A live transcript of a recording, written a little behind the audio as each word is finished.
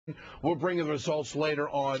We'll bring you the results later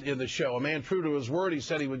on in the show. A man true to his word. He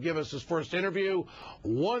said he would give us his first interview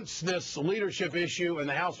once this leadership issue in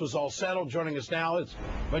the House was all settled. Joining us now is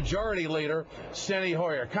Majority Leader Steny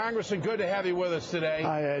Hoyer. Congressman, good to have you with us today.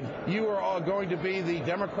 Hi, Ed. You are all going to be the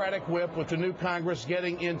Democratic whip with the new Congress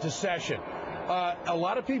getting into session. A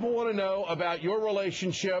lot of people want to know about your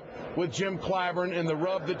relationship with Jim Clyburn and the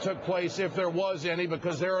rub that took place, if there was any,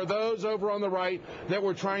 because there are those over on the right that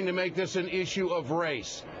were trying to make this an issue of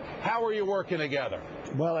race. How are you working together?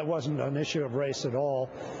 Well, it wasn't an issue of race at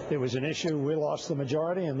all. It was an issue we lost the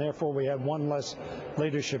majority, and therefore we had one less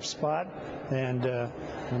leadership spot. And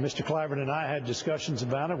Mr. Clyburn and I had discussions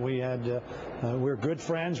about it. We're good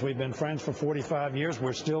friends. We've been friends for 45 years.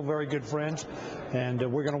 We're still very good friends, and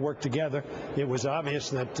we're going to work together. It was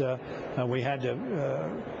obvious that we had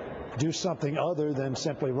to do something other than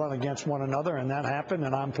simply run against one another, and that happened,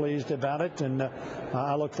 and I'm pleased about it. And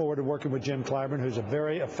I look forward to working with Jim Clyburn, who's a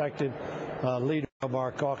very effective leader of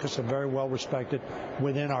our caucus and very well respected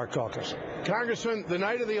within our caucus. Congressman, the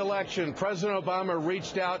night of the election, President Obama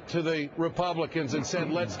reached out to the Republicans and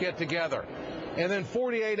said, let's get together. And then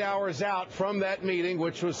 48 hours out from that meeting,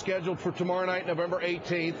 which was scheduled for tomorrow night, November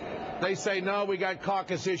 18th, they say, no, we got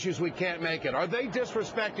caucus issues, we can't make it. Are they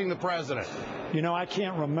disrespecting the president? You know, I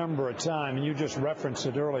can't remember a time, and you just referenced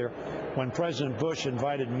it earlier, when President Bush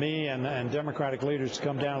invited me and Democratic leaders to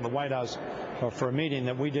come down to the White House for a meeting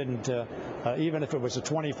that we didn't, even if it was a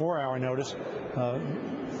 24-hour notice,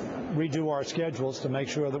 redo our schedules to make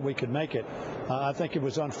sure that we could make it. I think it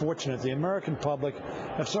was unfortunate. The American public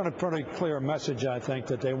have sent a pretty clear message, I think,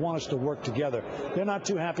 that they want us to work together. They're not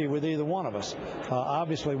too happy with either one of us.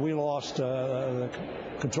 Obviously, we lost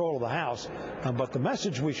control of the House, but the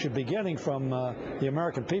message we should be getting from the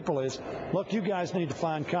American people is, look, you guys need to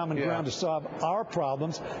find common ground to solve our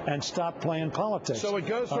problems and stop playing politics. So it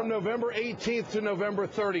goes from November 18th to November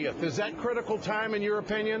 30th. Is that critical time in your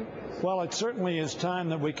opinion? Well, it certainly is time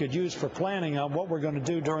that we could use for planning on what we're going to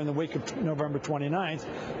do during the week of November 29th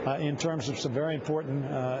in terms of some very important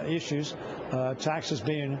issues, taxes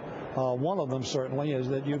being one of them, certainly, is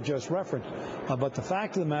that you've just referenced. But the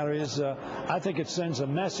fact of the matter is, I think it sends a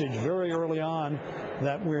message very early on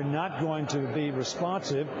that we're not going to be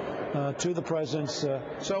responsive to the president's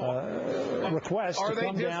request to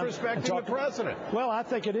come down. Are they disrespecting the president? Well, I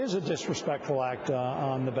think it is a disrespectful act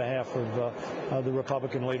on the behalf of the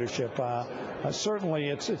Republican leadership. Certainly,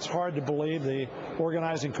 it's hard to believe the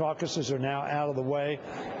organizing caucuses are now out of the way.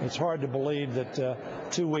 It's hard to believe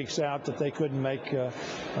that 2 weeks out that they couldn't make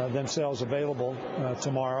themselves available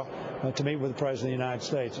tomorrow to meet with the President of the United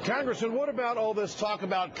States. Congressman, what about all this talk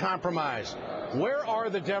about compromise? Where are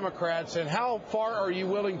the Democrats, and how far are you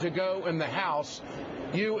willing to go in the House,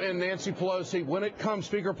 you and Nancy Pelosi, when it comes,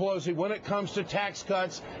 Speaker Pelosi, when it comes to tax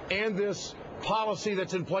cuts and this policy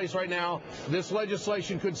that's in place right now? This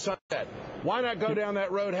legislation could sunset. Why not go down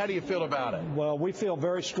that road? How do you feel about it? Well, we feel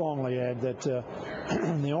very strongly, Ed, that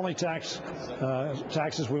the only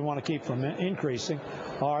taxes we want to keep from increasing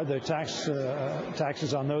are the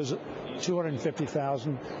taxes on those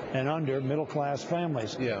 250,000 and under middle-class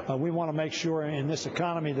families. We want to make sure in this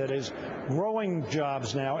economy that is growing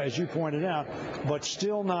jobs now, as you pointed out, but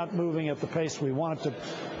still not moving at the pace we want it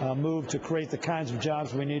to move to create the kinds of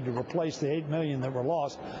jobs we need to replace the 8 million that were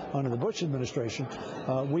lost under the Bush administration.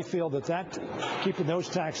 We feel that keeping those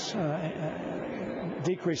tax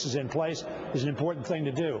decreases in place is an important thing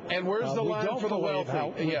to do. And where's the line for the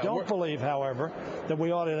wealthy? We don't believe, however, that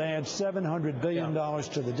we ought to add $700 billion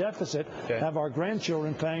to the deficit, have our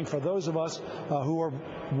grandchildren paying for those of us who are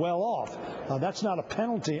well off. That's not a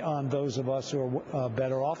penalty on those of us who are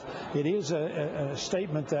better off. It is a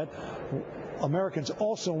statement that Americans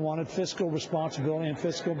also wanted fiscal responsibility and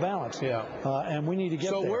fiscal balance. And we need to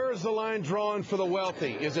get there. So where is the line drawn for the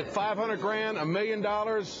wealthy? Is it 500 grand, $1 million?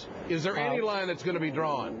 Is there any line that's going to be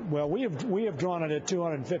drawn? Well, we have drawn it at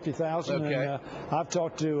 250,000. And I've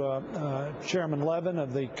talked to Chairman Levin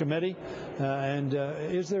of the committee. And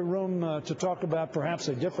is there room to talk about perhaps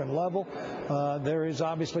a different level? There is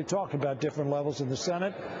obviously talk about different levels in the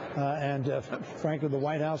Senate and frankly the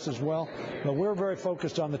White House as well. But we're very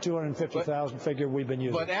focused on the 250,000 figure we've been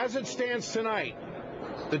using. But as it stands tonight,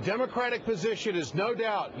 the Democratic position is no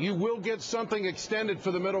doubt you will get something extended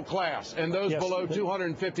for the middle class and those below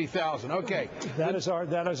 250,000. Okay. That is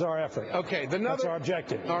our effort. Okay. That's our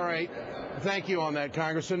objective. All right. Thank you on that,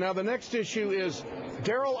 Congressman. Now the next issue is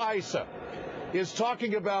Darrell Issa is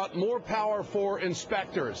talking about more power for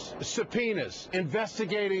inspectors, subpoenas,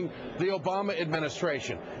 investigating the Obama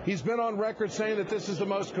administration. He's been on record saying that this is the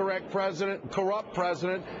most corrupt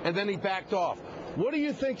president, and then he backed off. What do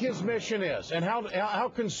you think his mission is, and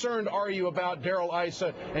how concerned are you about Darrell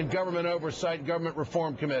Issa and government oversight and government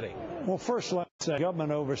reform committee? Well, first, let's say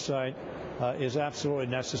government oversight is absolutely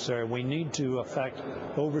necessary. We need to affect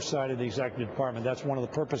oversight of the executive department. That's one of the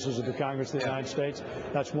purposes of the Congress of the United States.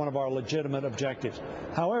 That's one of our legitimate objectives.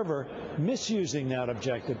 However, misusing that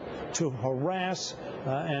objective to harass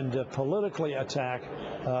and politically attack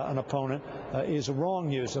an opponent is a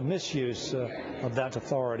wrong use, a misuse of that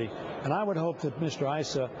authority. And I would hope that Mr.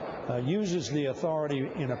 Issa uses the authority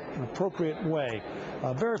in an appropriate way.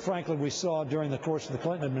 Very frankly, we saw during the course of the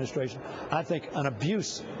Clinton administration, I think, an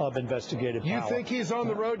abuse of investigative power. You think he's on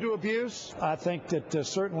the road to abuse? I think that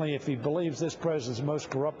certainly if he believes this president's the most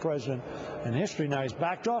corrupt president in history, now he's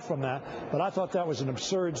backed off from that, but I thought that was an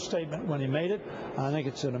absurd statement when he made it. I think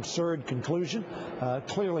it's an absurd conclusion,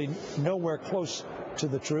 clearly nowhere close to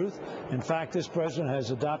the truth. In fact, this president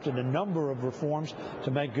has adopted a number of reforms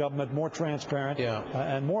to make government more transparent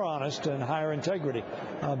and more honest and higher integrity.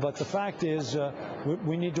 But the fact is,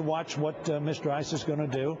 we need to watch what Mr. Issa is going to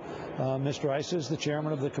do. Mr. Issa is the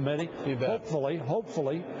chairman of the committee.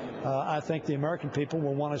 Hopefully, I think the American people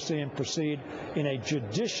will want to see him proceed in a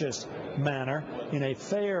judicious manner, in a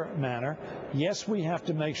fair manner. Yes, we have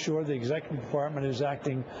to make sure the executive department is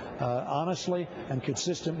acting honestly and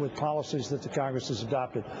consistent with policies that the Congress has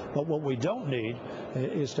adopted. But what we don't need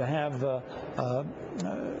is to have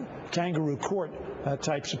kangaroo court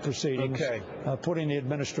types of proceedings, putting the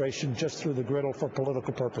administration just through the griddle for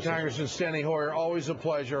political purposes. Congressman Steny Hoyer, always a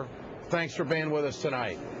pleasure. Thanks for being with us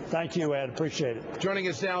tonight. Thank you, Ed. Appreciate it. Joining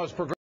us now is